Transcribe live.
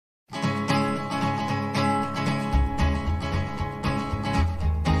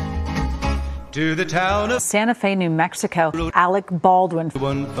to the town of Santa Fe, New Mexico. Alec Baldwin.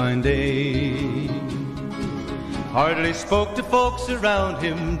 One fine day, hardly spoke to folks around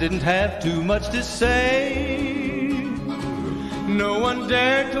him, didn't have too much to say. No one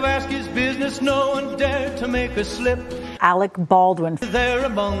dared to ask his business, no one dared to make a slip. Alec Baldwin. There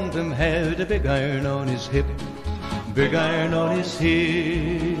among them had a big iron on his hip, big iron on his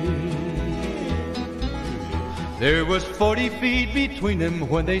hip. There was 40 feet between them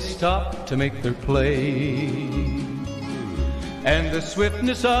when they stopped to make their play. And the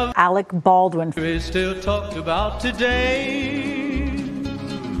swiftness of Alec Baldwin is still talked about today.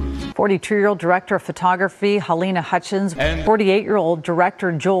 42-year-old director of photography Helena Hutchins and 48-year-old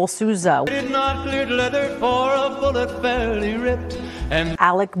director Joel Souza. Did not clear leather for a bullet fairly ripped. And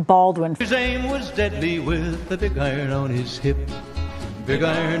Alec Baldwin. His aim was deadly with the big iron on his hip, big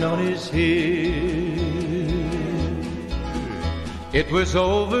iron on his hip. It was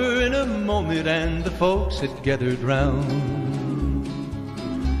over in a moment and the folks had gathered round.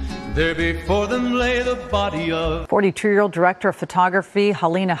 There before them lay the body of 42-year-old director of photography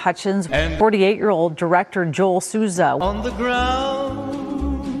Helena Hutchins and 48-year-old director Joel Souza. On the ground.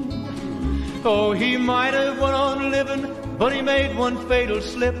 Oh, he might have went on living, but he made one fatal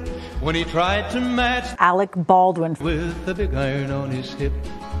slip when he tried to match Alec Baldwin with the big iron on his hip,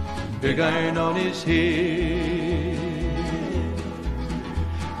 big iron on his hip.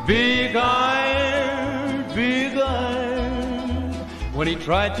 Big iron, when he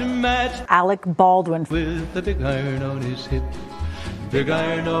tried to match Alec Baldwin with the big iron on his hip, big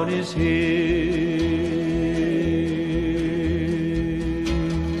iron on his hip.